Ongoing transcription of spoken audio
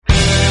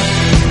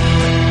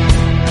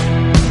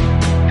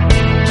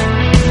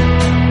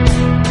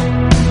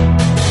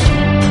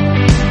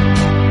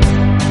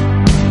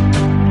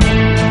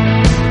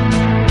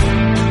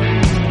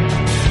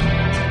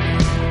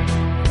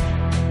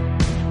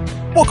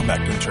Welcome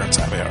back to Insurance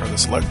Happy Hour.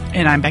 This is Luke.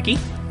 And I'm Becky.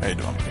 How you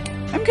doing, Becky?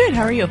 I'm good.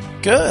 How are you?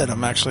 Good.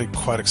 I'm actually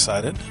quite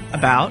excited.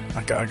 About?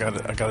 I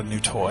got a new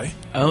toy.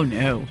 Oh,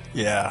 no.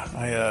 Yeah.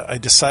 I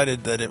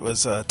decided that it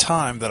was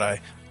time that I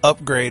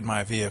upgrade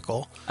my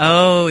vehicle.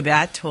 Oh,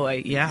 that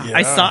toy. Yeah.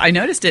 I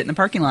noticed it in the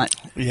parking lot.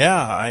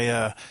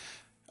 Yeah.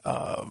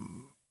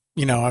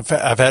 I've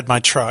had my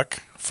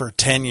truck for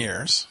 10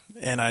 years.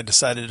 And I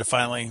decided to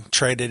finally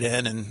trade it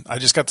in, and I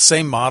just got the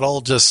same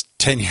model just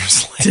 10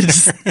 years later.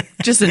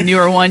 Just a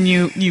newer one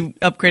you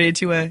upgraded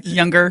to a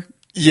younger,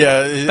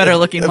 better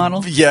looking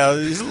model? Yeah,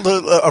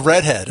 a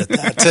redhead at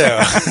that,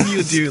 too.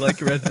 You do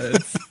like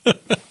redheads.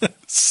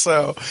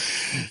 So,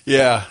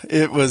 yeah,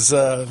 it was,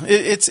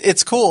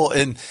 it's cool.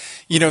 And,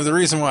 the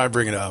reason why I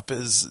bring it up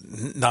is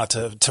not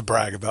to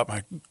brag about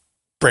my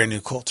brand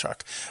new cool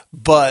truck,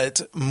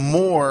 but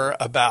more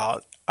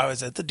about I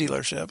was at the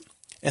dealership.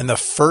 And the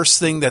first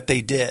thing that they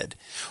did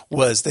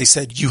was they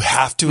said, you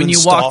have to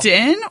install. When you walked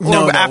in?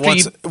 Or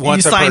after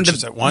once I signed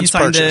purchased it. Once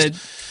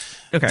purchased.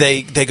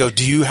 Okay. They go,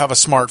 do you have a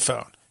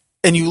smartphone?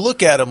 And you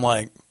look at them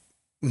like,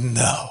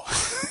 no.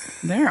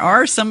 There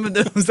are some of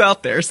those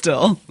out there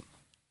still.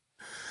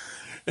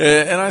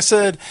 And I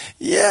said,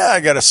 yeah, I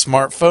got a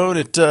smartphone.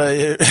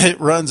 It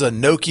runs a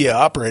Nokia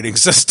operating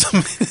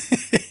system.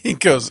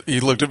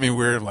 He looked at me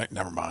weird. I'm like,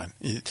 never mind.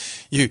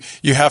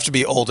 You have to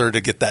be older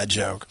to get that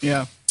joke.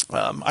 Yeah.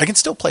 I can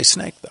still play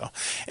Snake, though.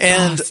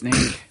 And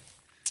Snake.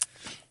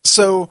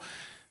 So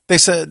they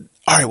said,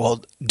 all right,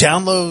 well,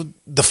 download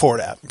the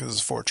Ford app because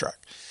it's a Ford truck.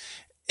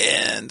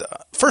 And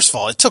first of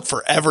all, it took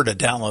forever to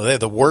download. They had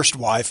the worst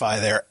Wi-Fi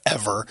there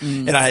ever.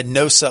 And I had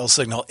no cell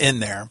signal in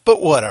there,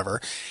 but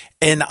whatever.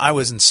 And I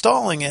was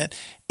installing it,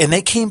 and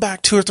they came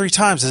back 2 or 3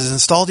 times. Is it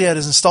installed yet?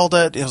 Is it installed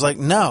yet? It was like,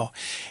 no.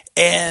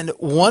 And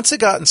once it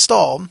got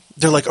installed,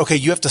 they're like, okay,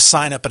 you have to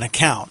sign up an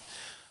account.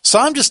 So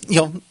I'm just,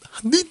 sign up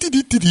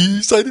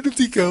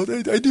the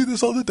account. I do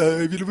this all the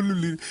time.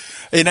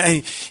 And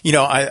I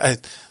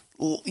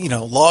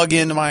log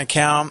into my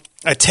account.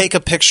 I take a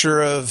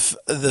picture of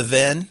the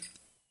VIN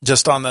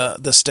just on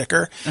the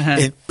sticker.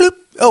 And bloop,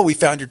 oh, we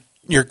found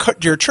your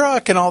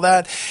truck and all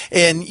that.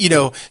 And,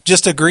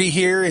 just agree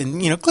here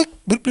and, click,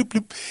 bloop, bloop,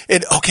 bloop.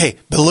 And okay,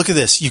 but look at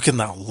this. You can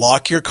now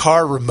lock your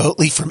car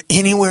remotely from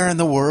anywhere in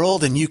the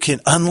world, and you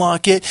can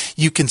unlock it.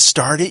 You can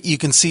start it. You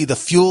can see the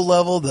fuel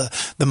level,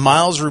 the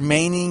miles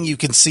remaining. You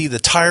can see the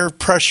tire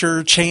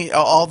pressure change,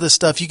 all this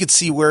stuff. You can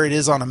see where it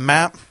is on a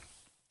map.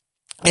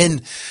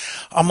 And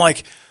I'm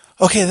like,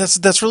 okay,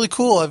 that's really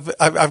cool.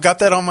 I've got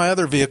that on my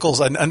other vehicles.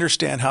 I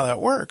understand how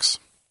that works.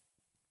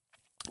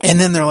 And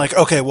then they're like,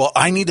 okay, well,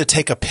 I need to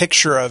take a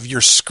picture of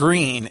your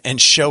screen and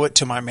show it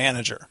to my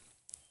manager.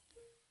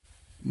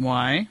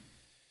 Why?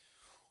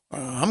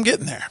 I'm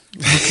getting there.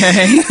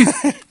 Okay.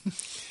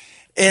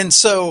 And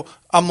so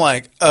I'm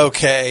like,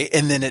 okay.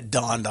 And then it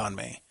dawned on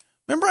me.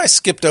 Remember I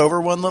skipped over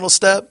one little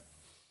step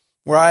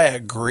where I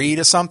agree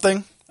to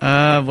something?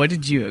 What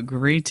did you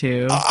agree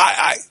to?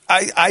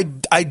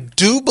 I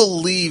do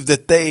believe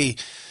that they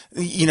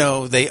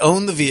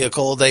own the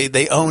vehicle.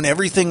 They own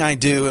everything I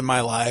do in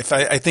my life.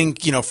 I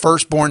think,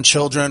 firstborn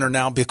children are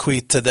now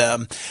bequeathed to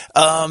them.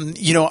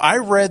 I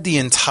read the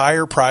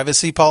entire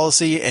privacy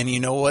policy, and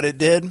you know what it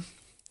did?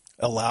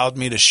 Allowed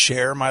me to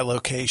share my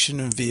location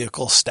and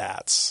vehicle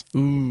stats.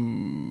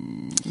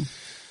 Ooh.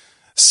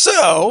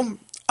 So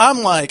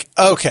I'm like,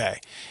 okay.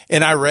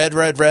 And I read.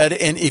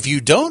 And if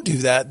you don't do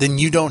that, then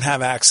you don't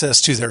have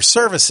access to their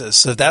services.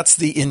 So that's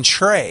the in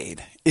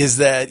trade, is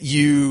that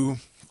you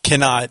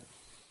cannot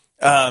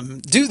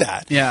do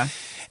that. Yeah.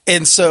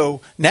 And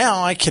so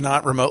now I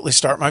cannot remotely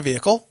start my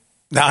vehicle.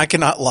 Now I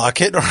cannot lock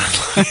it or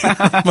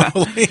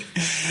remotely,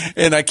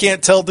 and I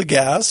can't tell the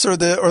gas or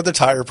the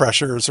tire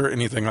pressures or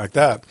anything like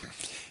that.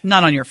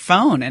 Not on your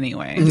phone,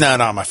 anyway. No,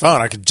 not on my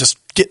phone. I could just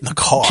get in the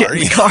car. Get in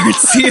the car and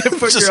see it.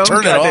 Put just your own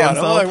turn it on. self.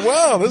 I'm like,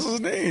 wow, this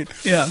is neat.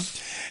 Yeah.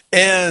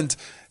 And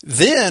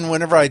then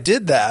whenever I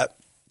did that,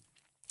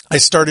 I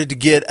started to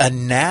get a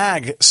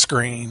nag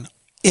screen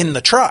in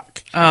the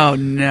truck. Oh,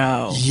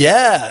 no.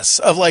 Yes.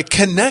 Of like,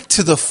 connect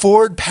to the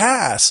Ford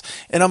Pass.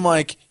 And I'm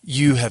like,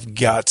 you have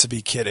got to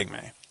be kidding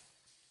me.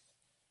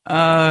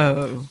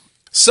 Oh.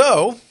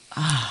 So.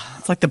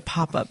 It's like the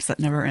pop-ups that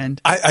never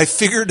end. I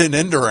figured an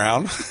end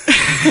around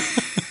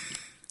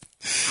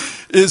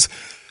is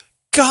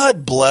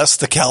God bless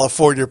the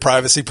California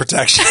Privacy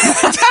Protection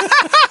Act.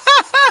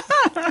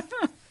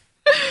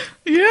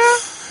 Yeah.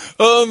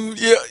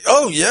 Yeah.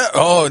 Oh, yeah.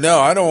 Oh, no,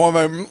 I don't want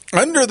my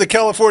under the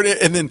California.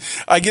 And then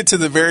I get to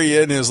the very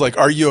end and it's like,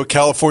 are you a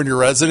California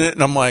resident?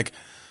 And I'm like,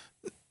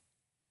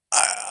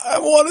 I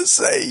want to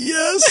say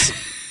yes.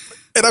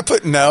 And I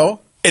put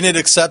no, and it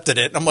accepted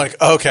it. And I'm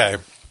like, okay,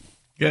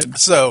 good.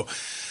 So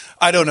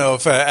I don't know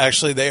if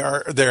actually they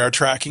are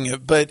tracking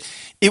it, but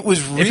it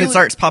was really, if it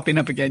starts popping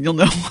up again, you'll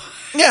know.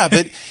 Yeah,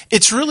 but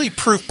it's really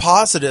proof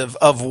positive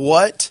of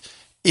what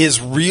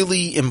is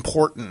really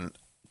important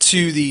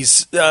to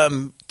these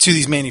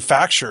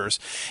manufacturers.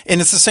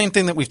 And it's the same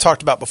thing that we've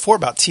talked about before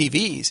about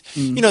TVs.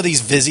 You know,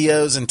 these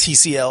Vizios and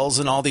TCLs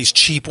and all these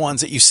cheap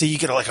ones that you see, you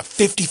get like a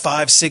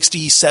 55,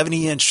 60,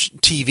 70-inch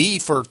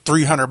TV for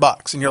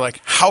 $300. And you're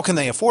like, how can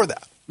they afford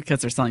that?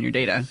 Because they're selling your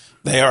data.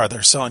 They are.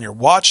 They're selling your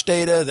watch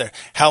data. They're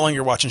how long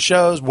you're watching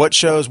shows,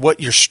 what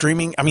you're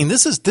streaming. I mean,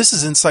 this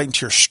is insight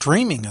into your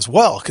streaming as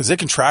well, because it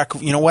can track,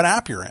 you know, what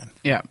app you're in.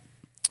 Yeah.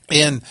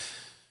 And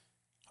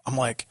I'm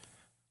like,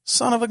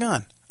 son of a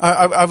gun.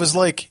 I was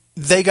like,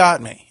 they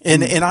got me.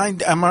 And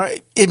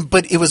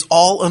but it was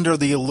all under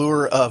the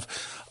allure of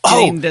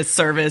getting this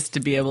service to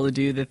be able to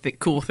do the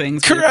cool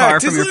things for your car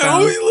from your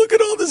phone. Oh, look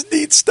at all this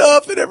neat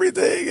stuff and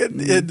everything.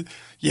 And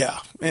yeah.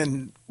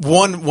 And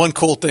one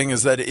cool thing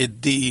is that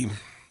the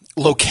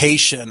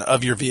location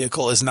of your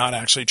vehicle is not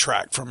actually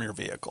tracked from your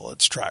vehicle.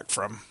 It's tracked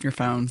from your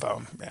phone.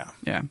 Yeah.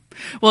 Yeah.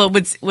 Well,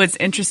 what's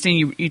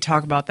interesting, you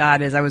talk about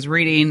that, is I was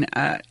reading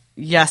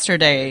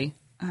yesterday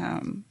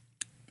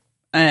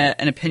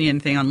an opinion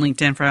thing on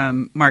LinkedIn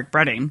from Mark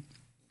Breding.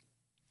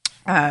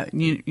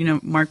 You know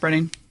Mark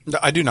Breding?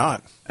 I do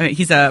not.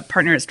 He's a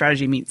partner at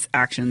Strategy Meets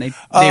Action. They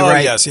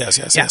write.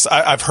 Yes.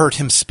 I've heard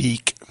him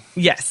speak.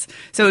 Yes.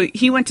 So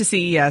he went to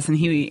CES and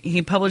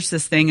he published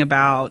this thing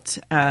about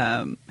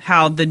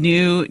how the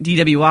new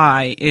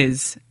DWI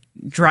is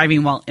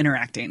driving while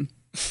interacting,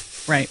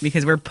 right?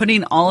 Because we're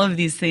putting all of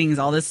these things,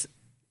 all this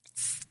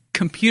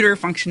computer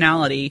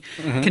functionality,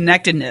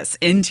 connectedness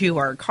into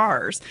our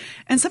cars.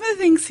 And some of the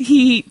things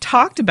he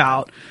talked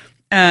about,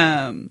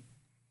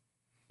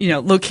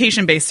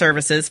 location-based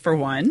services for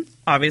one,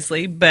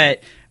 obviously,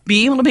 but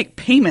being able to make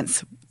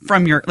payments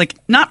from your,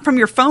 not from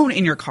your phone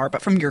in your car,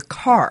 but from your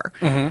car.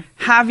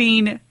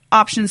 Having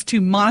options to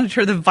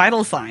monitor the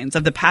vital signs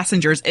of the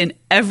passengers in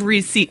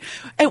every seat.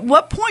 At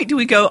what point do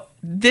we go,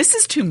 this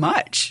is too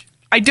much?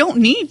 I don't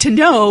need to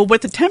know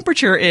what the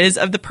temperature is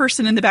of the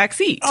person in the back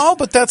seat. Oh,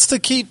 but that's to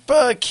keep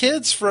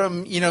kids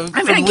from,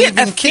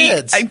 leaving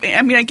kids.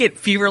 I get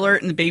fever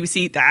alert in the baby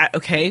seat. That,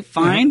 okay,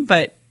 fine.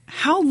 But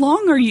how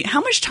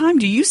much time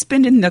do you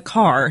spend in the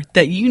car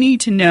that you need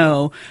to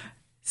know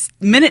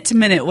minute to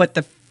minute what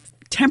the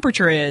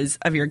temperature is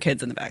of your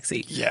kids in the back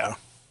seat? Yeah.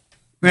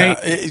 Right?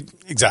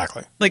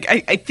 Exactly.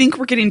 I think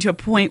we're getting to a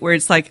point where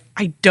it's like,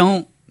 I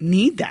don't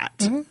need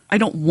that. I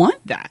don't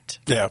want that.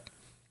 Yeah.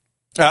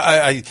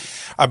 I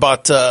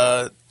bought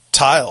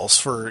tiles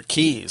for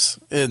keys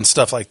and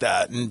stuff like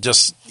that, and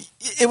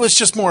it was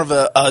just more of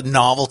a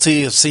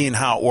novelty of seeing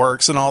how it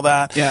works and all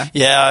that.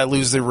 Yeah. I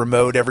lose the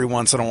remote every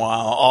once in a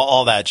while,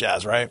 all that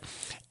jazz, right?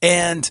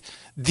 But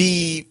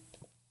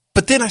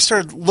then I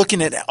started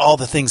looking at all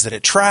the things that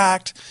it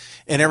tracked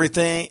and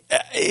everything.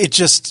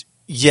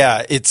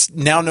 It's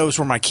now knows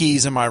where my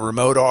keys and my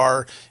remote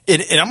are.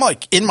 And I'm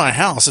like, in my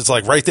house, it's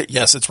like right there.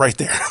 Yes, it's right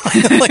there.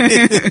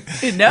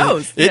 It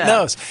knows. It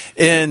knows.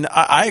 And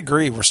I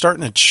agree. We're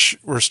starting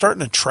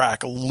to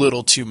track a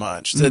little too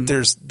much. That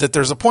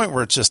there's a point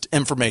where it's just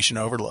information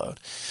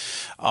overload.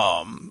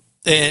 I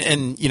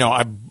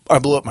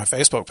blew up my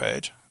Facebook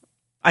page.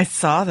 I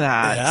saw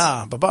that.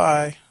 Yeah.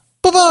 Bye-bye.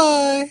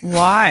 Bye-bye.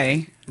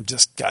 Why?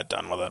 Just got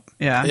done with it.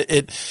 Yeah.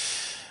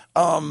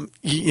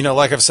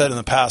 Like I've said in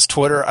the past,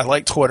 Twitter, I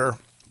like Twitter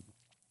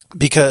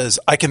because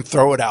I can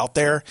throw it out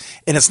there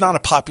and it's not a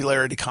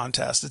popularity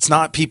contest. It's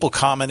not people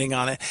commenting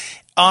on it.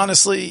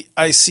 Honestly,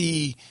 I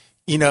see,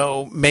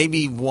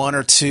 maybe 1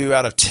 or 2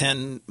 out of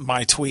 10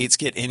 my tweets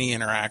get any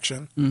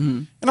interaction,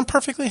 and I'm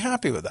perfectly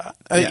happy with that.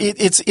 Yeah.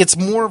 It's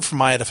more for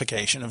my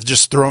edification of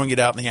just throwing it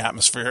out in the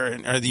atmosphere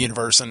or the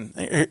universe, and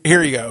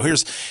here you go.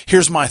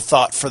 Here's my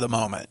thought for the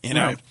moment,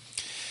 Right.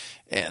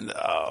 And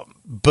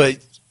but.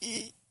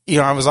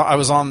 I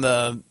was on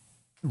the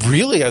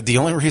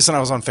only reason I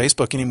was on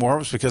Facebook anymore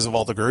was because of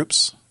all the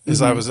groups.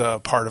 I was a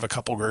part of a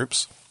couple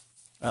groups.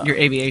 Your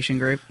aviation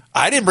group.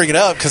 I didn't bring it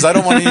up because I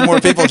don't want any more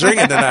people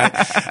drinking tonight.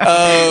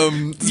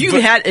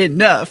 Had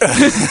enough.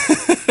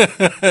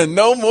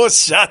 No more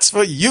shots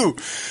for you.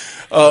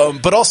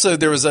 But also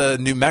there was a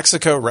New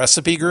Mexico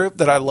recipe group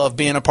that I love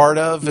being a part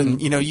of.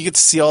 And, you get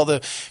to see all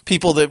the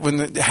people that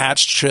when the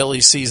Hatch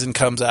chili season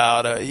comes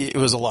out, it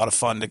was a lot of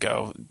fun to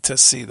go to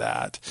see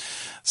that.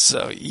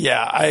 So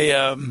yeah,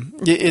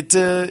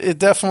 it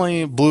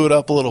definitely blew it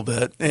up a little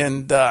bit,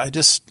 and I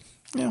just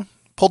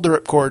pulled the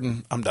ripcord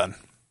and I'm done.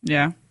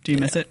 Yeah. Do you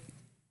miss it?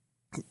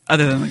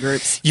 Other than the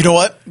groups, you know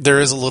what? There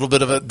is a little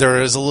bit of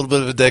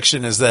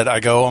addiction. Is that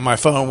I go on my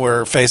phone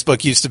where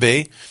Facebook used to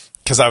be,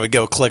 because I would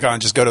go click on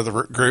just go to the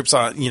groups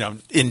on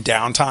in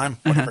downtime,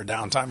 whatever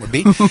downtime would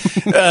be.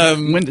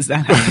 When does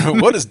that happen?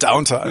 What is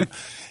downtime?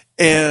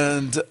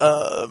 And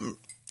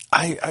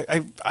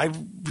I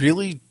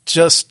really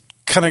just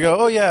kind of go,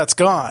 oh yeah, it's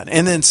gone.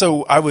 And then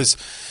so I was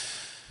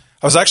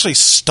actually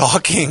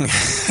stalking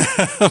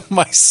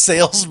my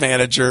sales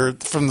manager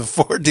from the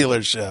Ford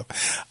dealership.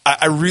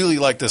 I really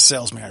like this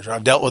sales manager.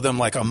 I've dealt with him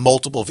on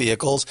multiple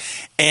vehicles,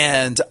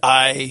 and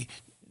I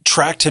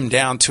tracked him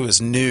down to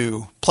his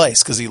new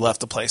place because he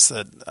left the place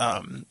that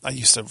I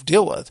used to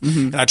deal with.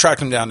 And I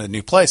tracked him down to a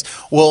new place.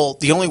 Well,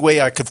 the only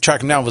way I could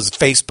track him down was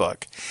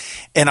Facebook.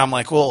 And I'm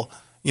like, well,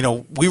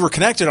 we were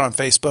connected on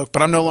Facebook,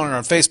 but I'm no longer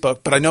on Facebook,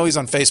 but I know he's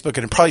on Facebook,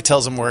 and it probably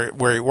tells him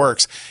where he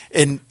works.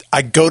 And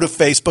I go to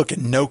Facebook,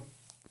 and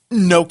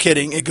no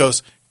kidding, it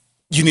goes,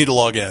 you need to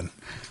log in.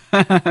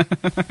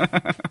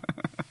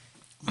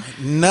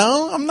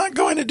 No, I'm not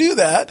going to do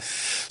that.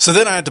 So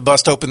then I had to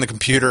bust open the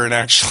computer and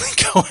actually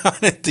go on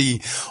at the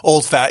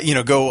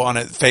go on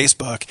at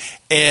Facebook,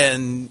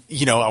 and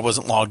I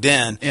wasn't logged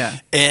in. Yeah.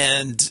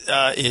 And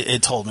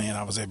it told me, and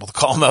I was able to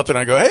call him up, and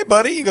I go, "Hey,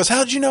 buddy." He goes,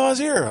 "How did you know I was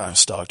here?" "I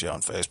stalked you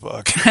on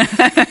Facebook."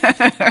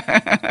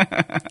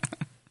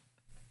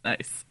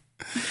 Nice.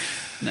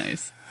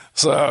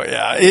 So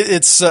yeah,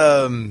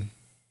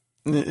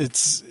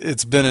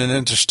 it's been an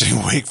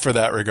interesting week for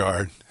that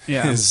regard.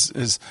 Yeah.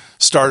 Is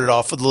started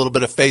off with a little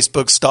bit of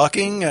Facebook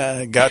stalking.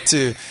 Got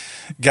to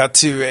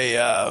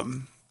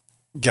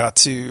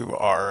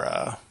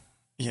our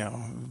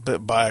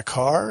buy a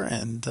car,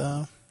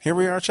 and here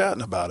we are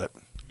chatting about it.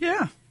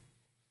 Yeah.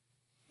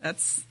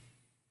 That's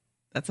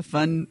a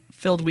fun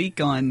filled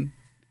week on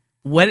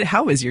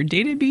how is your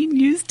data being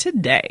used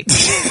today?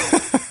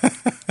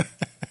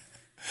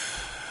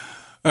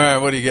 All right,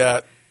 what do you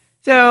got?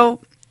 So,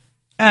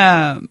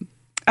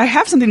 I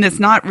have something that's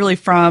not really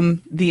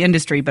from the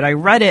industry, but I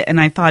read it and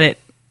I thought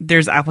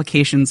there's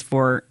applications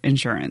for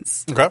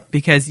insurance. Okay.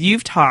 Because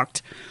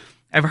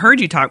I've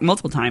heard you talk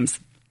multiple times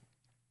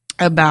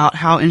about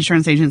how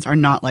insurance agents are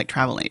not like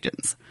travel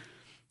agents.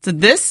 So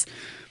this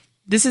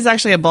is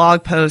actually a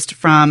blog post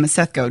from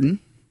Seth Godin.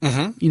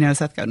 Mm-hmm. You know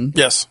Seth Godin?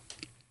 Yes.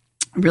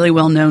 Really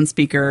well-known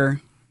speaker,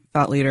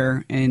 thought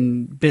leader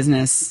in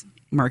business,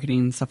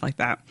 marketing, stuff like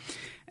that.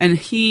 And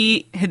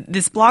he had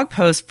this blog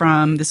post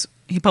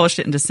he published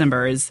it in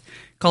December, is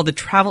called The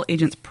Travel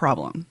Agent's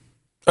Problem.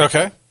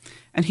 Okay.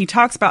 And he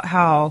talks about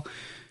how,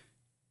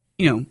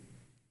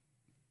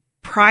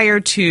 prior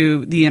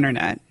to the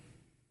internet,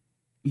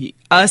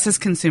 us as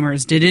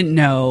consumers didn't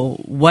know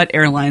what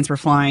airlines were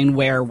flying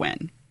where,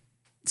 when.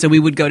 So we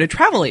would go to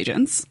travel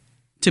agents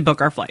to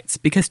book our flights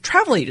because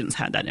travel agents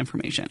had that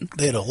information.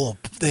 They had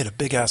a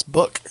big ass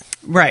book.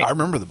 Right. I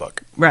remember the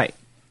book. Right.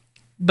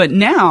 But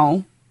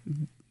now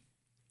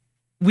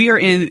we are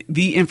in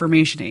the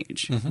information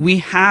age. Mm-hmm. We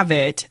have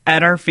it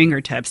at our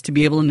fingertips to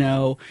be able to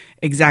know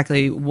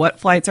exactly what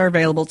flights are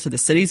available to the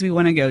cities we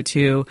want to go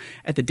to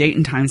at the date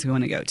and times we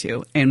want to go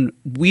to. And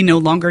we no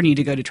longer need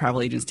to go to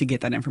travel agents to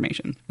get that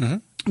information,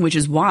 mm-hmm. which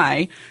is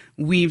why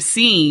we've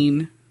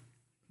seen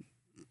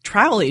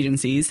travel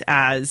agencies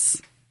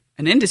as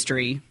an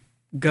industry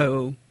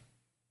go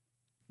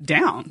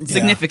down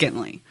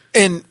significantly.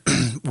 And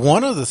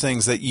one of the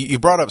things that you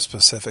brought up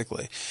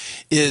specifically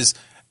is,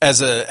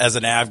 as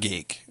an av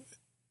geek,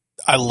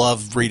 I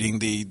love reading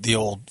the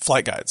old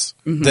flight guides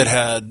mm-hmm. that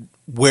had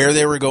where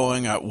they were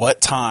going at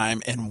what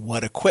time and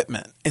what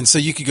equipment. And so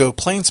you could go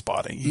plane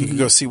spotting. You mm-hmm. could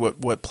go see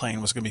what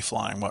plane was going to be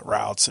flying, what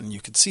routes, and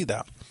you could see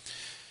that.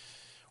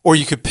 Or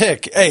you could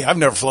pick, hey, I've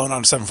never flown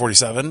on a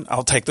 747.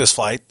 I'll take this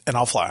flight and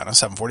I'll fly on a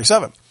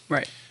 747.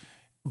 Right.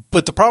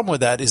 But the problem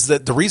with that is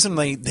that the reason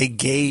they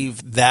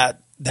gave that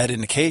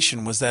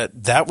indication was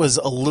that was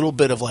a little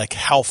bit of like,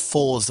 how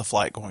full is the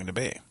flight going to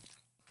be?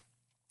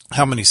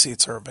 How many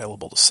seats are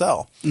available to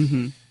sell?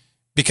 Mm-hmm.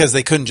 Because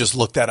they couldn't just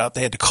look that up.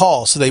 They had to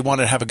call. So they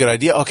wanted to have a good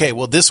idea. Okay,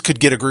 well, this could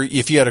get a group.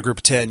 If you had a group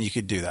of 10, you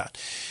could do that.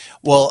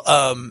 Well,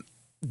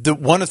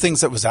 one of the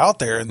things that was out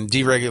there, and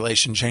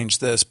deregulation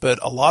changed this, but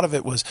a lot of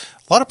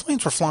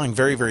planes were flying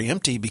very, very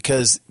empty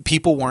because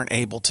people weren't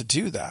able to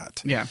do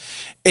that. Yeah.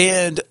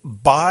 And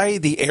by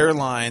the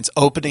airlines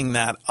opening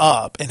that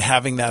up and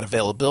having that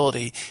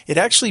availability, it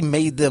actually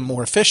made them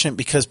more efficient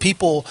because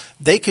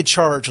they could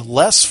charge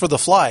less for the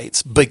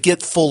flights, but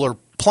get fuller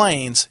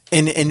planes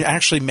and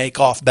actually make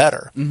off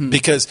better mm-hmm.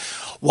 because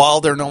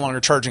while they're no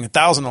longer charging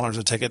 $1,000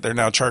 a ticket, they're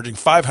now charging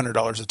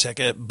 $500 a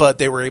ticket, but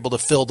they were able to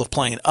fill the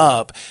plane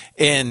up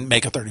and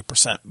make a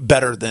 30%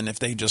 better than if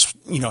they just,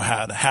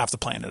 had half the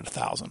plane at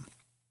 $1,000.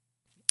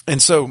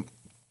 And so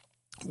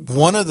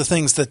one of the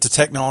things that the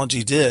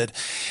technology did,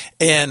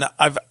 and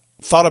I've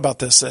thought about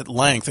this at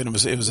length, and it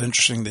was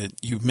interesting that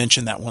you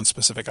mentioned that one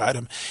specific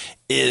item,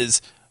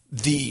 is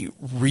the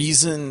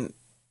reason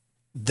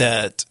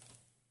that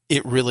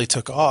it really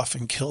took off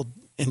and killed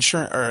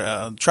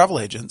travel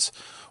agents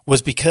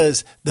was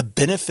because the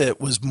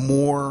benefit was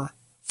more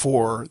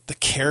for the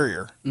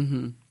carrier.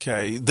 Mm-hmm.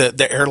 Okay,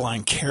 the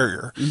airline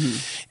carrier mm-hmm.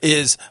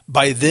 is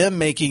by them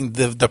making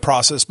the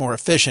process more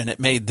efficient. It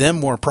made them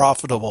more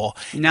profitable.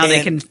 Now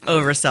they can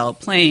oversell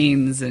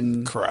planes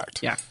and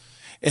correct. Yeah.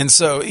 And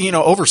so,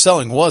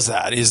 overselling was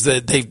that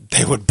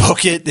they would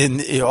book it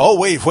and, oh,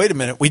 wait a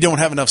minute. We don't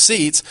have enough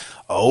seats.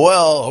 Oh,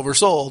 well,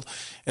 oversold.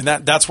 And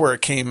that's where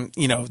it came,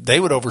 they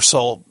would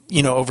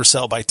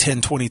oversell by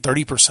 10, 20,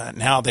 30%.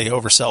 Now they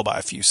oversell by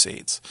a few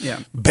seats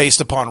based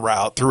upon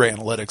route through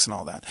analytics and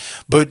all that.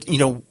 But,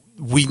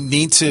 we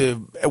need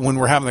to, when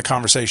we're having the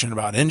conversation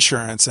about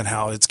insurance and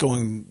how it's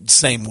going the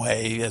same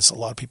way as a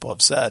lot of people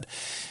have said,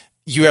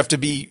 you have to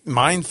be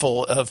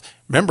mindful of,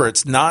 remember,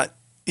 it's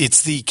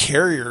the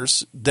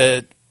carriers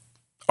that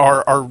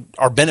are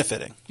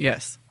benefiting.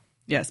 Yes.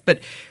 Yes, but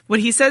what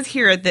he says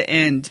here at the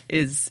end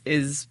is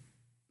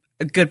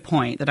a good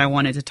point that I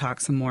wanted to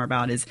talk some more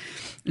about and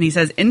he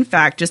says, in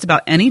fact, just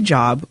about any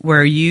job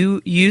where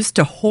you used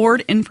to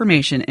hoard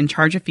information and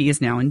charge a fee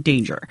is now in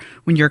danger.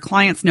 When your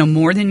clients know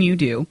more than you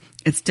do,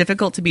 it's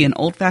difficult to be an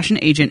old-fashioned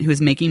agent who is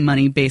making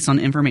money based on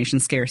information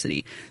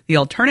scarcity. The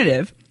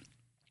alternative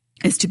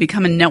is to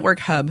become a network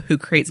hub who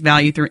creates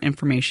value through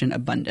information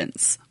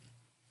abundance.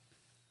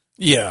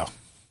 Yeah.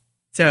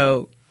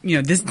 So,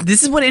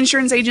 this is what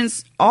insurance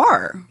agents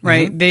are,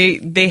 right?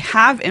 Mm-hmm. They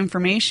have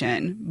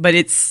information, but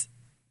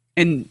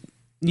and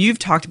you've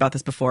talked about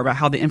this before, about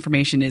how the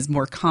information is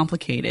more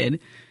complicated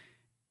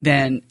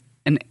than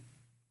an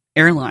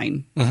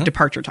airline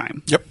departure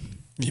time. Yep.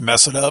 You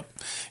mess it up.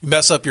 You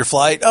mess up your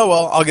flight. Oh,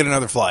 well, I'll get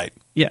another flight.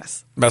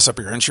 Yes. Mess up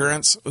your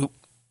insurance. Oop,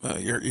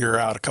 you're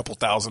out a couple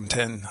 $1,000,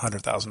 $10,000,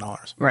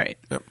 $100,000. Right.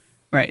 Yep.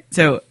 Right.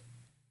 So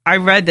I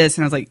read this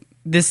and I was like,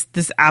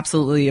 this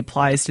absolutely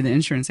applies to the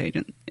insurance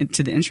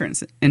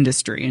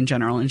industry in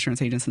general,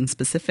 insurance agents in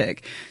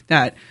specific,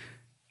 that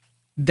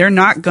they're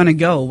not going to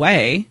go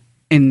away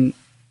in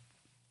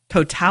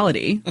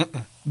totality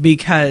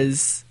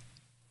because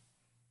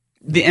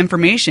the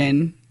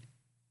information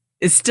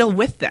is still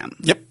with them.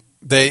 Yep.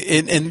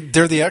 And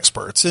they're the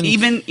experts. And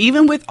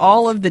even with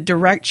all of the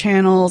direct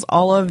channels,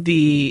 all of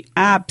the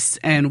apps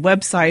and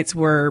websites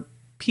where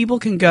people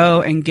can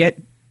go and get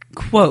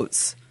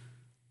quotes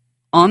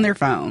on their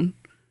phone,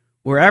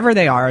 wherever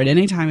they are at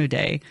any time of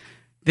day,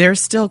 there's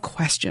still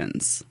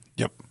questions.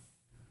 Yep.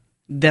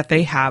 That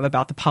they have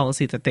about the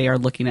policy that they are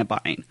looking at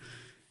buying.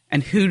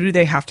 And who do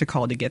they have to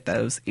call to get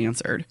those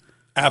answered?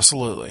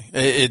 Absolutely.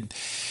 And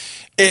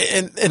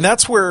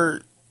that's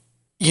where,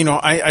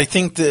 I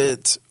think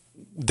that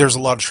there's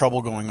a lot of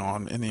trouble going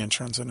on in the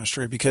insurance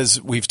industry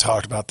because we've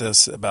talked about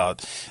this,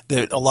 about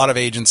that a lot of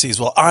agencies,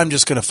 well, I'm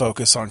just going to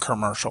focus on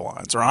commercial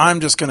lines, or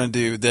I'm just going to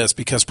do this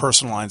because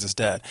personal lines is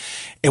dead.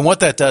 And what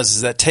that does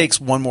is that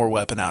takes one more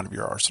weapon out of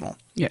your arsenal.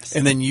 Yes.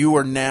 And then you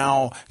are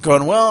now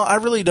going, well, I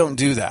really don't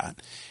do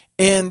that.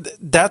 And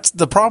that's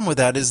the problem with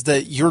that, is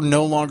that you're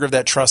no longer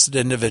that trusted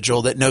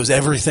individual that knows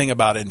everything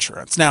about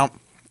insurance. Now,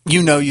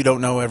 you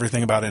don't know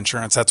everything about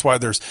insurance. That's why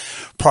there's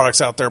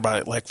products out there by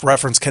like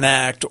Reference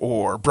Connect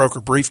or Broker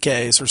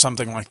Briefcase or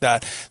something like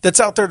that, that's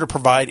out there to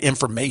provide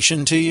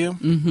information to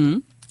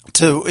you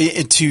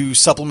to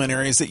supplement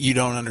areas that you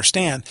don't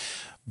understand.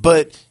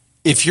 But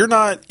if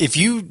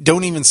you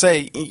don't even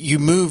say, you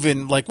move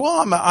in like,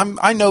 well,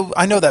 I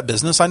know that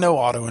business. I know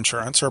auto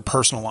insurance or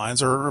personal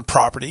lines or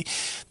property.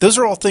 Those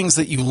are all things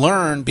that you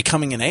learn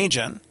becoming an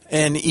agent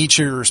in each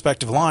of your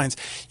respective lines.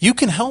 You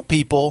can help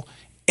people.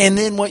 And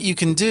then what you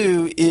can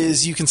do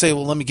is you can say,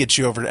 well, let me get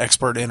you over to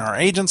expert in our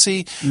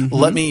agency.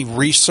 Let me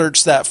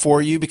research that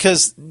for you,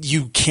 because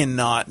you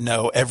cannot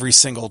know every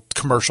single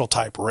commercial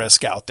type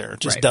risk out there.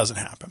 It just doesn't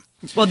happen.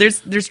 Well,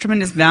 there's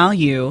tremendous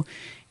value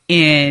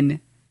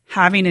in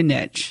having a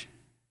niche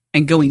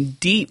and going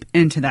deep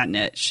into that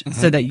niche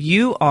so that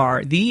you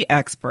are the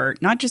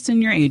expert, not just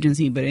in your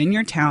agency, but in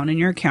your town, in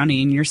your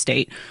county, in your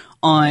state,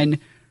 on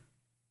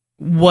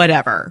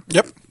whatever.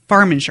 Yep.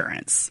 Farm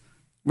insurance,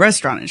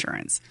 restaurant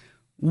insurance,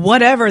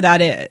 whatever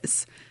that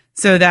is,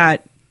 so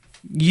that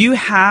you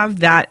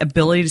have that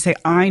ability to say,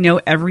 I know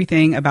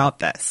everything about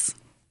this.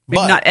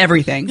 But, not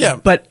everything, yeah.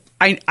 but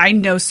I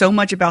know so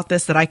much about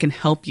this that I can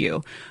help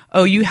you.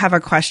 Oh, you have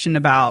a question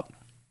about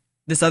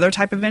this other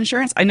type of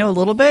insurance? I know a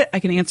little bit. I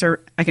can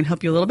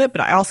help you a little bit, but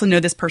I also know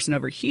this person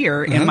over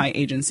here in my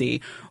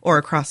agency or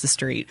across the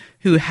street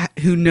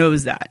who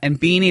knows that. And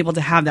being able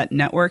to have that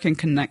network and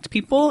connect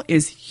people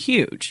is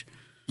huge.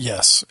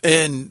 Yes,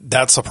 and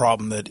that's a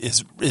problem that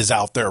is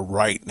out there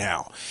right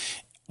now.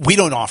 We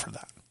don't offer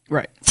that.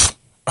 Right.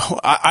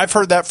 I've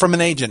heard that from an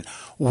agent.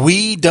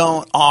 We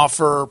don't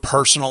offer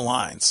personal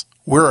lines.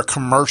 We're a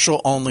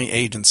commercial-only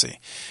agency.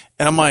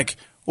 And I'm like,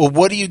 well,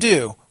 what do you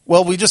do?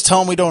 Well, we just tell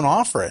them we don't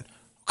offer it.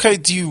 Okay,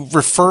 do you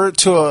refer it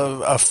to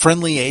a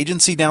friendly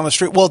agency down the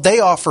street? Well, they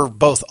offer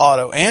both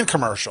auto and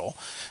commercial.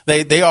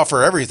 They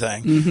offer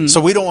everything.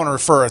 So we don't want to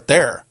refer it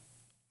there.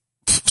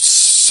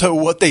 So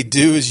what they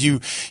do is you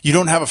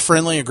don't have a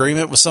friendly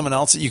agreement with someone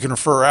else that you can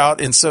refer out,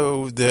 and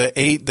so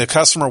the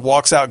customer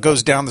walks out,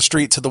 goes down the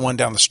street to the one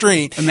down the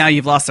street, and now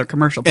you've lost their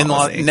commercial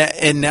policy.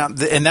 And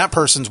that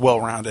person's well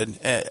rounded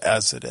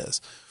as it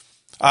is.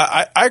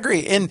 I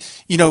agree, and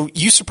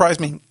you surprised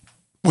me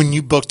when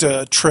you booked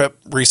a trip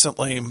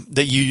recently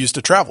that you used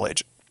a travel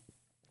agent.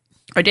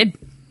 I did,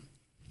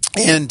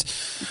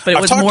 but it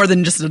was more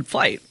than just a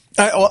flight.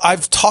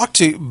 I've talked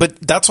to, but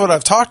that's what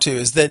I've talked to,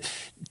 is that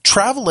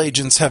travel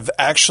agents have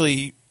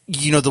actually,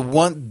 these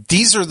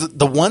are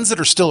the ones that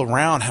are still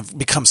around have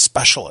become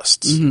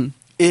specialists.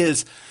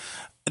 Is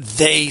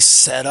they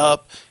set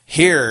up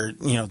here,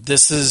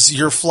 this is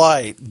your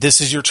flight,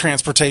 this is your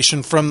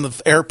transportation from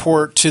the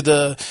airport to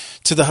the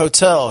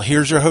hotel.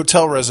 Here's your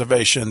hotel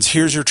reservations.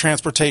 Here's your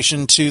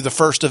transportation to the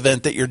first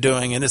event that you're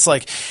doing, and it's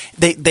like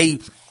they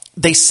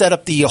set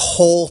up the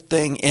whole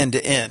thing end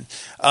to end.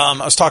 I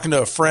was talking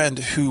to a friend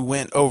who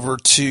went over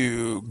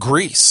to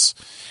Greece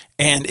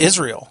and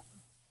Israel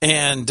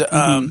And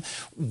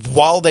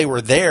while they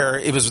were there,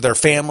 it was their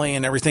family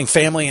and everything.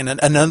 Family and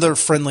another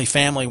friendly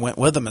family went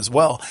with them as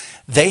well.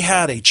 They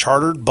had a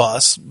chartered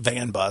bus,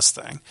 van bus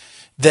thing,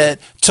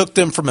 that took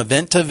them from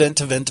event to event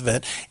to event to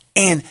event.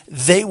 And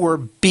they were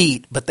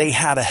beat, but they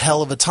had a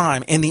hell of a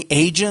time. And the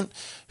agent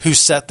who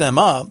set them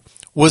up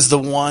was the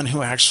one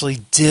who actually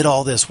did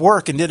all this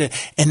work and did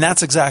it. And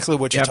that's exactly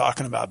what you're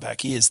talking about,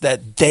 Becky, is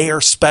that they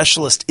are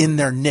specialists in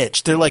their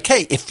niche. They're like,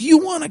 hey, if you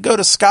want to go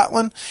to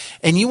Scotland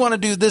and you want to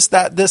do this,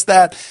 that,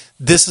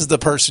 this is the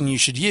person you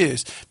should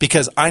use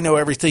because I know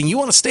everything. You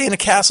want to stay in a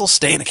castle,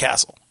 stay in a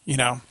castle, you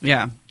know?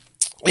 Yeah.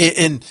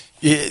 And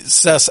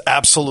Seth's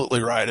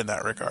absolutely right in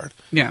that regard.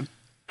 Yeah.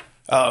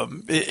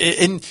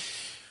 And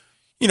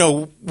you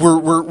know,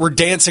 we're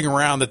dancing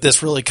around that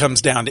this really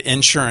comes down to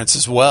insurance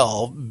as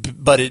well,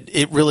 but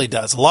it really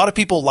does. A lot of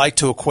people like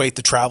to equate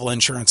the travel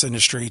insurance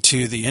industry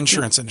to the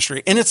insurance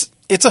industry, and it's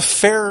a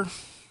fair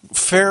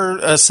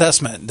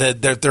assessment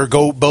that they're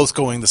both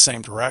going the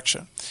same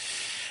direction.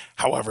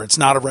 However, it's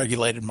not a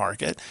regulated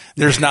market.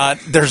 There's not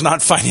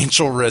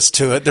financial risk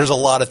to it. There's a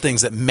lot of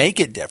things that make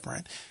it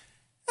different.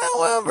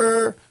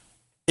 However,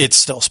 it's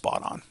still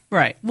spot on.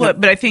 Right. Well,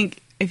 but I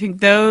think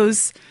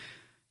those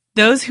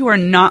who are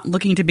not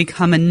looking to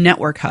become a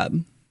network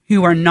hub,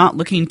 who are not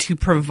looking to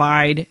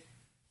provide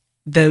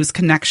those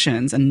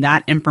connections and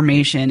that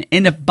information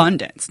in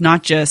abundance,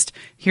 not just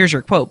here's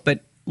your quote,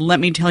 but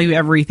let me tell you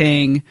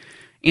everything,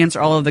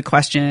 answer all of the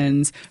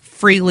questions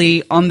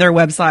freely on their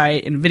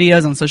website and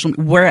videos on social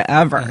media,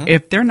 wherever.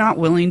 If they're not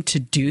willing to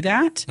do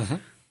that,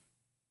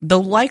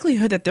 the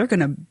likelihood that they're going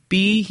to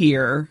be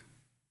here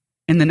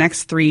in the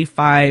next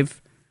 3-5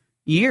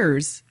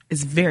 years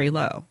is very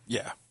low.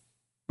 Yeah.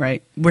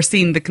 Right. We're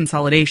seeing the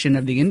consolidation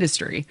of the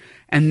industry,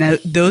 and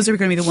those are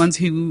going to be the ones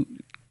who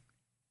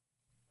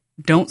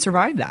don't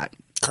survive that.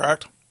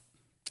 Correct.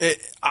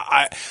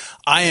 I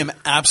am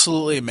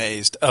absolutely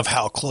amazed of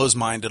how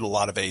close-minded a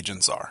lot of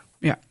agents are.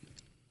 Yeah.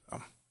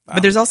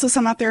 But there's also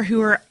some out there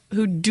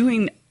who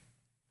doing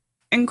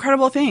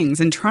incredible things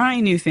and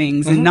trying new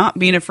things and not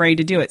being afraid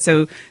to do it.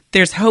 So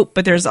there's hope,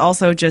 but there's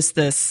also just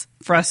this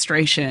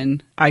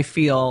frustration I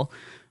feel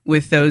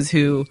with those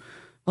who,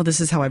 well, this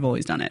is how I've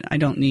always done it. I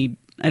don't need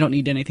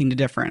anything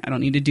different. I don't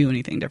need to do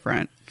anything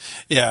different.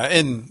 Yeah,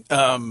 and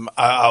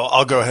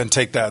I'll go ahead and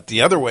take that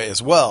the other way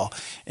as well.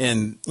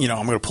 And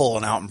I'm going to pull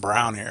an Alton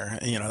Brown here.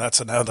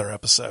 That's another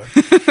episode.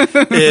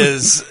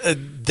 Is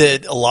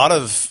that a lot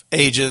of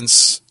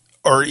agents,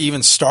 or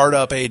even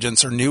startup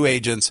agents or new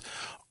agents,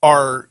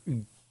 are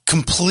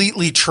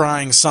completely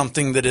trying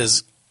something that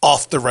is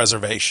off the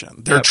reservation.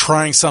 They're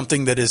trying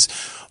something that is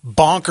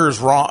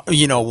bonkers wrong,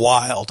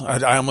 wild.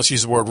 I almost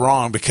used the word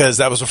wrong because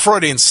that was a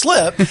Freudian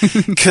slip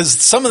because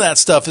some of that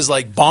stuff is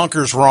like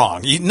bonkers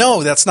wrong.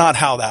 That's not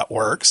how that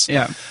works.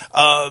 Yeah.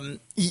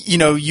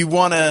 You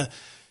want to,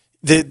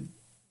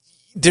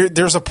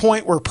 there's a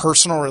point where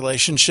personal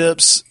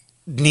relationships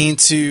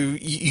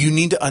you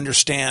need to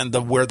understand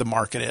where the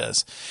market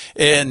is.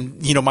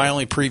 And, my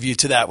only preview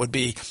to that would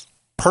be,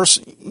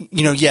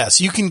 yes,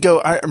 you can go.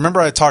 I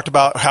remember I talked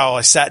about how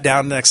I sat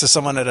down next to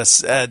someone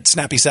at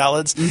Snappy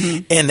Salads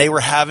and they were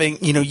having,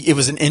 it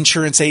was an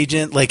insurance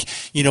agent,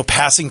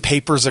 passing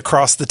papers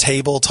across the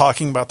table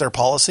talking about their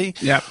policy.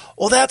 Yeah.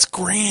 Well, that's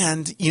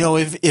grand,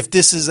 if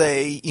this is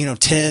a,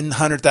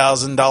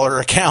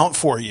 $100,000 account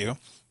for you.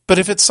 But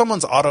if it's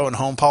someone's auto and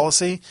home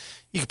policy,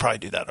 you could probably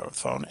do that over the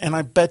phone. And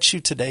I bet you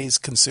today's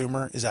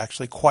consumer is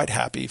actually quite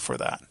happy for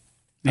that.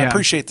 Yeah. I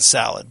appreciate the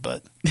salad,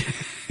 but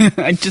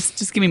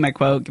just give me my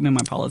quote, give me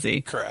my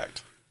policy.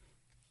 Correct.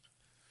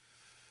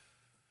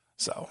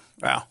 So,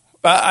 wow.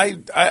 I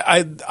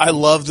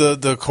love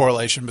the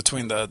correlation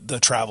between the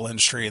travel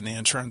industry and the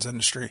insurance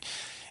industry.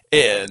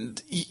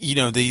 And,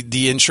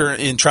 the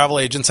insurance and travel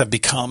agents have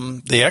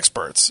become the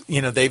experts.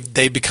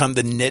 They've become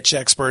the niche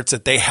experts,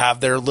 that they have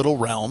their little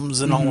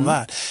realms and all of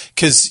that.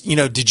 Because,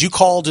 did you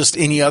call just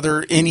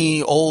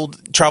any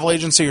old travel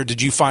agency, or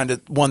did you find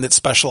one that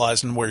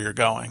specialized in where you're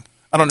going?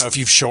 I don't know if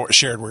you've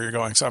shared where you're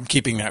going, so I'm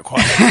keeping that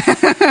quiet.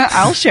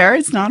 I'll share.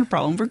 It's not a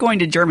problem. We're going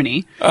to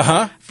Germany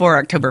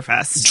for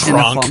Oktoberfest.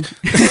 Drunk.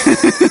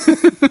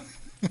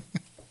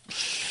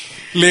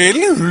 Yeah.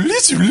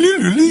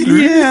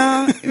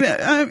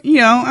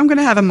 I'm going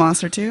to have a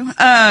moss or two.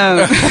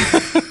 But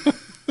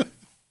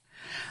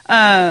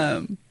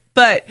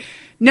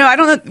no, I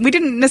don't know. We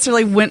didn't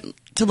necessarily went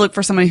to look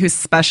for somebody who's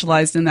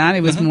specialized in that.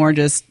 It was more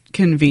just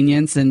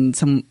convenience and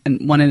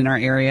one in our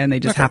area, and they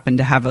just happened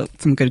to have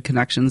some good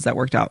connections that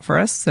worked out for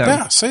us. So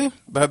yeah, see,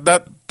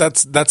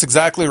 that's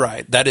exactly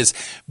right. That is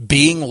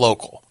being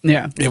local.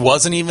 Yeah, it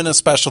wasn't even a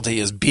specialty.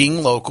 Is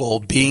being local,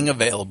 being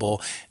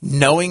available,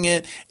 knowing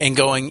it, and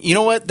going. You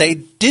know what? They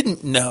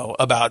didn't know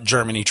about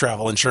Germany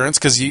travel insurance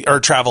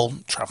travel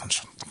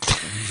insurance.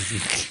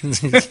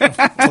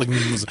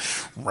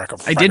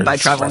 I did buy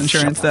travel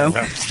insurance though.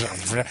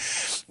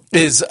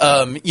 Is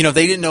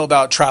they didn't know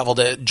about travel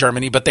to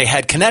Germany, but they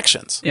had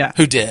connections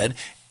who did,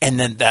 and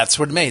then that's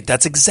what it made.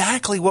 That's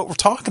exactly what we're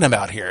talking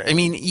about here. I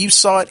mean, you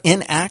saw it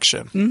in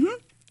action.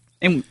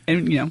 And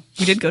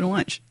we did go to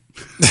lunch.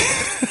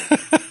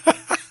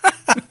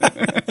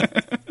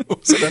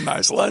 Was it a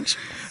nice lunch?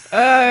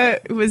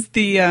 It was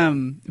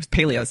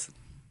Paleo's.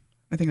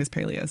 I think it was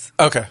Paleo's.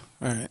 Okay.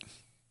 All right.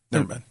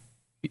 Never mind.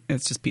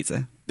 It's just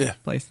pizza. Yeah.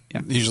 Place.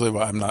 Yeah. Usually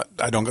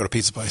I don't go to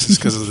pizza places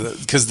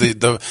because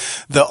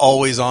the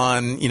always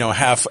on,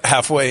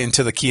 halfway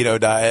into the keto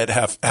diet,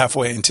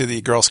 halfway into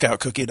the Girl Scout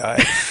cookie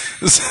diet.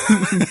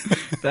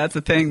 That's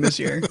a thing this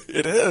year.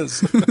 It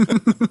is. We're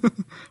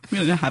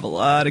going to have a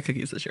lot of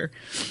cookies this year.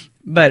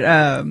 But,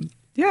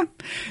 yeah.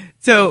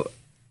 So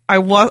I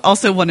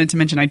also wanted to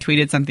mention I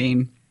tweeted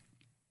something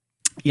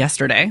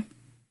yesterday,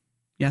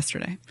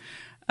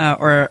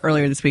 or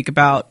earlier this week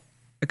about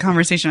a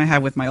conversation I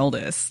had with my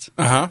oldest.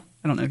 Uh-huh.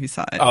 I don't know if you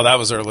saw it. Oh, that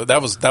was early.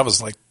 That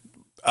was like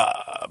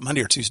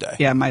Monday or Tuesday.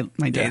 Yeah, my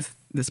days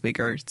this week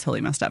are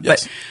totally messed up.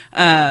 Yes.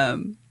 But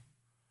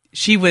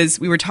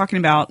we were talking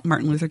about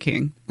Martin Luther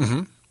King.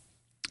 Mm-hmm.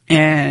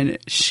 And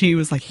she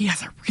was like, he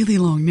has a really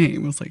long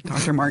name. It was like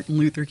Dr. Martin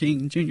Luther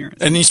King Jr.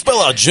 And you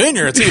spell out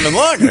Jr., it's even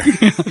longer.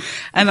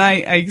 And I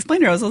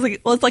explained to her, I was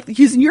like, well, it's like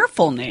using your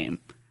full name,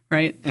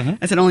 right? Mm-hmm.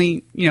 I said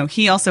only,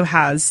 he also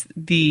has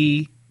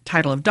the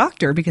title of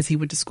doctor because he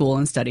went to school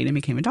and studied and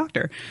became a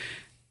doctor.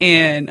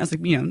 And I was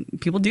like,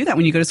 people do that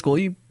when you go to school,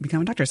 you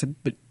become a doctor. I said,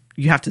 but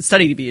you have to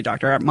study to be a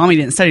doctor. Mommy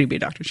didn't study to be a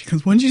doctor. She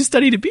goes, what did you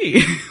study to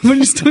be? What did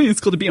you study in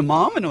school to be a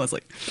mom? And I was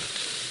like,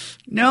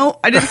 no,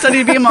 I didn't study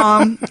to be a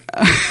mom.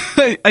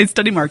 I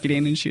studied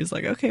marketing. And she was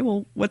like, okay,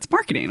 well, what's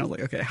marketing? I was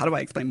like, okay, how do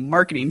I explain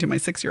marketing to my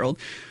 6-year-old?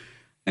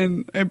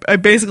 And I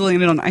basically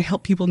ended on, I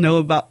help people know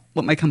about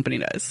what my company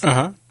does.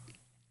 Uh-huh.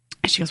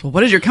 And she goes, well, what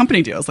does your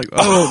company do? I was like,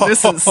 oh,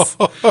 this is...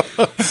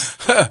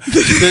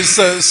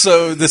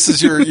 So this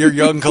is your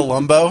young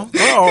Columbo?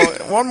 Oh,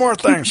 one more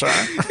thing, sir.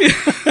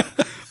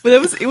 But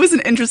it was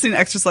an interesting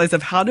exercise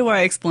of how do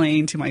I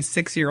explain to my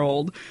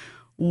 6-year-old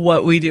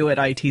what we do at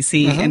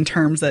ITC in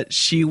terms that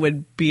she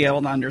would be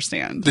able to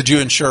understand. Did you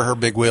insure her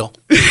big wheel?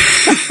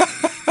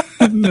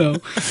 No.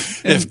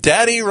 If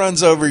daddy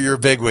runs over your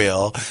big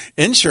wheel,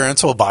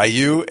 insurance will buy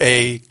you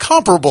a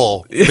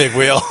comparable big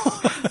wheel.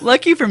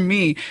 Lucky for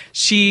me,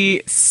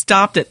 she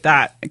stopped at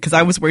that because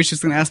I was worried she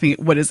was going to ask me,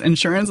 what is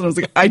insurance? And I was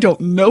like, I don't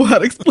know how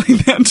to explain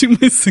that to my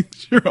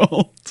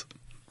 6-year-old.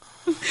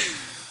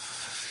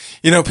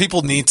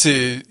 People need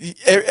to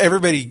 –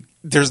 everybody –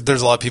 there's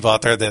a lot of people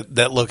out there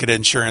that look at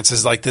insurance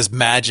as like this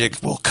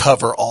magic will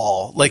cover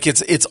all. Like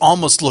it's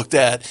almost looked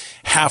at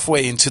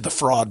halfway into the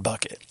fraud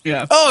bucket.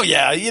 Yeah. Oh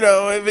yeah,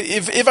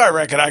 if I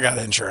reckon I got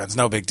insurance,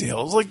 no big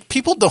deal. It's like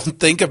people don't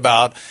think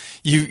about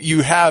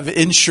you have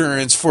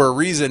insurance for a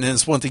reason, and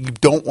it's one thing you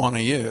don't want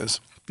to use.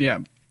 Yeah.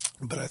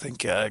 But I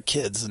think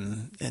kids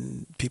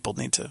and people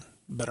need to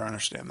better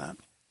understand that.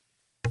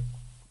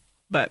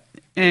 But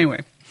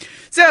anyway,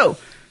 so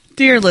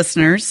dear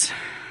listeners.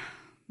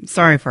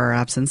 Sorry for our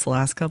absence the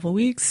last couple of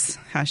weeks.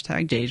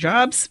 #day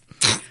jobs.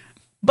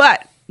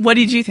 But what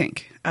did you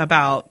think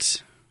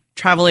about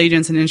travel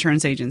agents and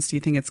insurance agents? Do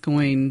you think it's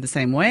going the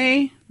same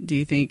way? Do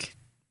you think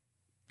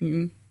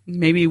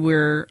maybe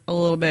we're a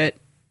little bit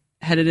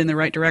headed in the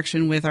right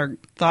direction with our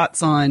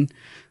thoughts on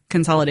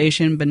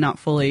consolidation, but not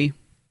fully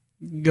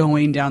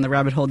going down the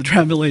rabbit hole the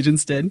travel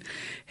agents did?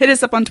 Hit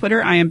us up on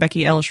Twitter. I am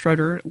Becky L.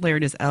 Schroeder.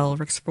 Laird is L.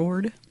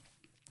 Rixford.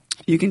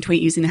 You can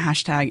tweet using the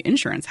hashtag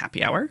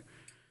 #InsuranceHappyHour.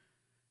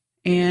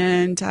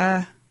 And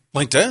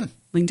LinkedIn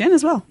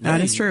as well.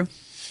 That is true.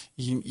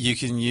 You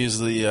can use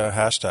the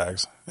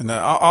hashtags, and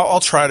I'll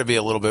try to be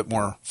a little bit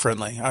more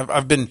friendly.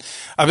 I've been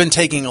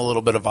taking a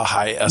little bit of a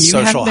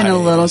social. You have been a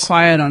little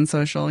quiet on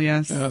social,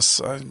 yes.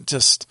 Yes,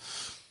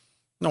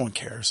 no one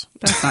cares.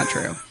 That's not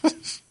true.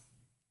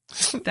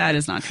 That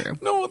is not true.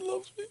 No one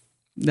loves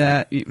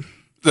me.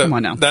 Come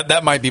on now.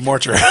 That might be more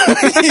true.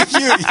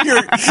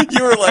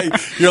 you're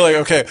like,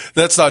 okay,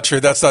 that's not true.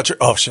 That's not true.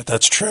 Oh shit,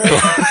 that's true.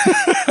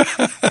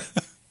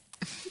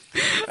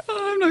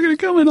 I'm not going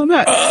to comment on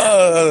that.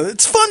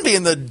 It's fun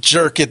being the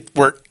jerk at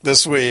work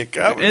this week.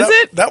 Is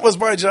it? That was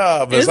my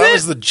job. I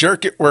was the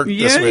jerk at work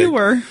this week. Yeah, you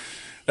were.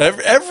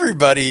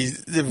 Everybody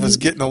was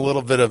getting a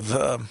little bit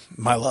of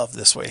my love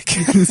this week.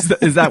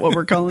 Is that what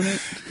we're calling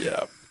it?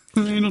 Yeah.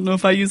 I don't know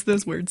if I use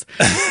those words.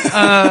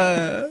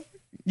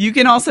 You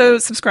can also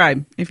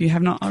subscribe if you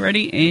have not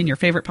already in your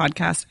favorite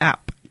podcast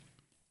app.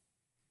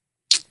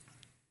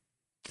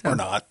 Or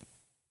not.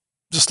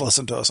 Just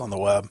listen to us on the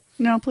web.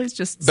 No, please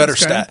just better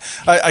subscribe.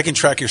 I can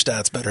track your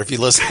stats better if you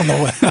listen on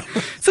the web.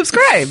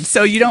 Subscribe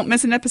so you don't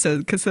miss an episode,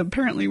 because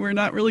apparently we're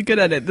not really good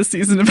at it this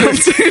season about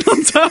staying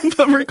on top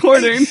of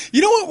recording.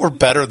 You know what? We're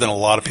better than a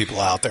lot of people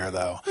out there,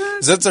 though.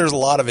 Is that there's a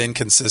lot of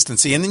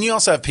inconsistency. And then you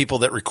also have people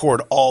that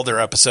record all their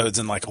episodes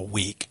in like a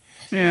week.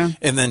 Yeah.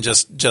 And then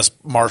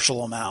just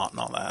marshal them out and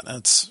all that.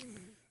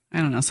 I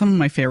don't know. Some of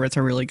my favorites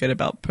are really good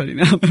about putting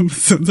out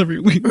episodes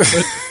every week, but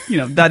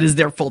that is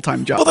their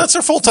full-time job. Well, that's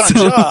their full-time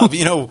job.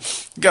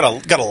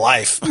 Got a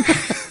life.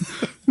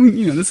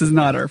 This is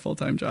not our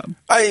full-time job.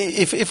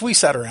 If we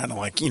sat around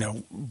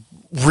and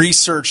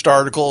researched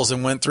articles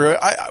and went through it,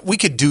 we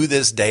could do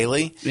this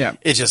daily. Yeah.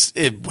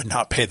 It would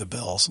not pay the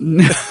bills.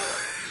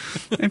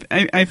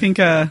 I think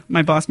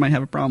my boss might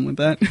have a problem with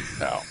that.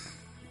 No.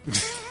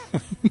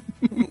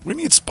 We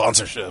need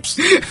sponsorships.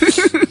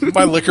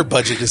 My liquor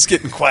budget is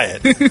getting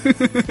quiet.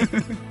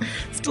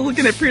 Still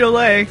looking at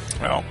Frito-Lay.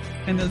 Well,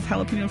 And those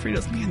jalapeno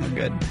Fritos. Man,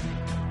 they're good.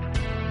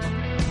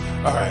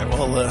 all right.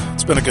 Well,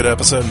 it's been a good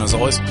episode, and as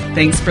always,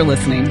 Thanks for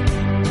listening.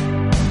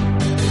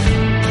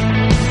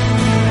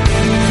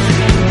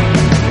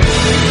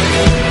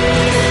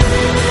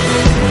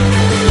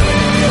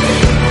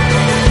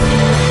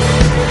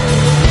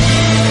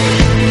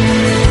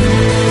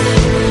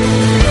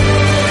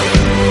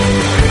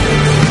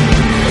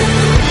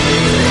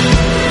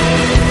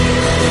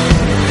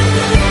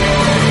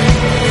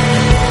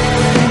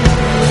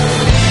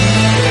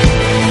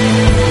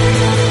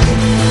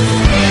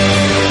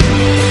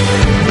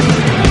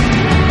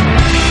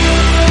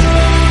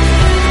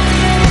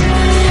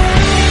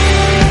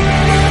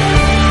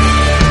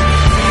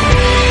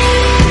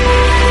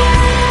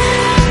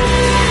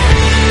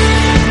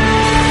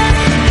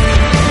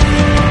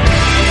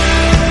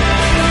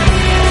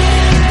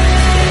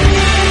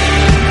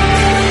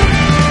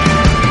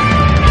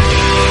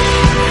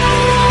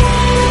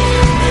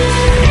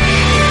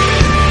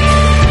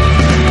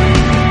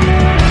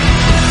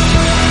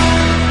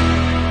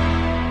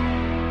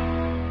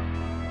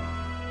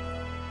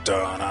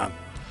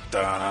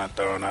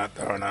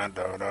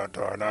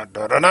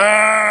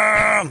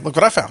 Look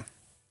what I found.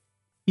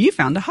 You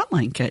found a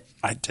hotline kit.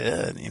 I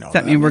did. You know, Does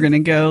that mean we're going to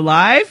go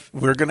live?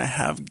 we're gonna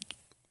have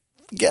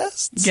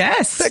guests.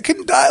 Yes. that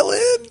can dial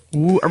in.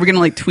 Ooh, are we going to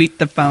like tweet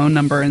the phone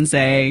number and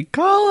say,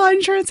 call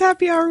Insurance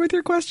Happy Hour with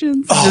your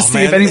questions? Oh, Just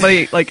see if man.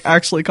 anybody like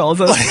actually calls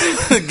us.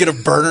 Get a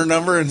burner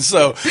number, and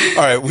so all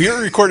right, we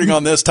are recording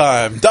on this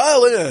time.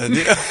 Dial in.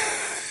 You know?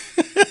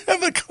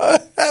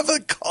 have a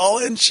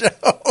call-in show.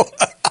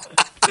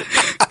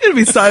 It'll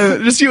be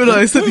silent. Just you and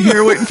I sitting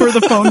here waiting for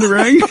the phone to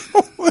ring.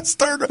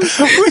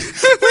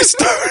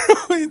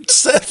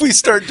 We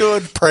start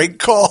doing prank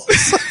calls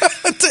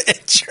to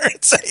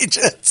insurance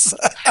agents.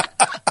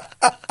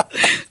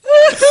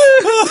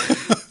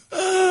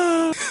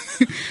 I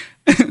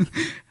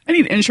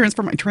need insurance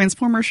for my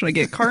Transformer. Should I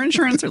get car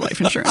insurance or life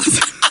insurance?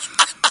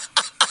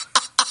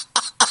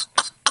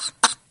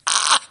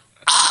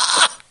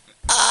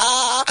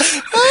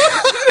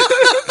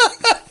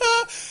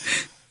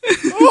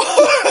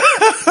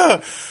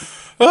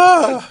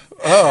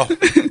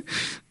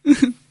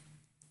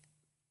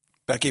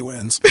 Becky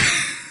wins.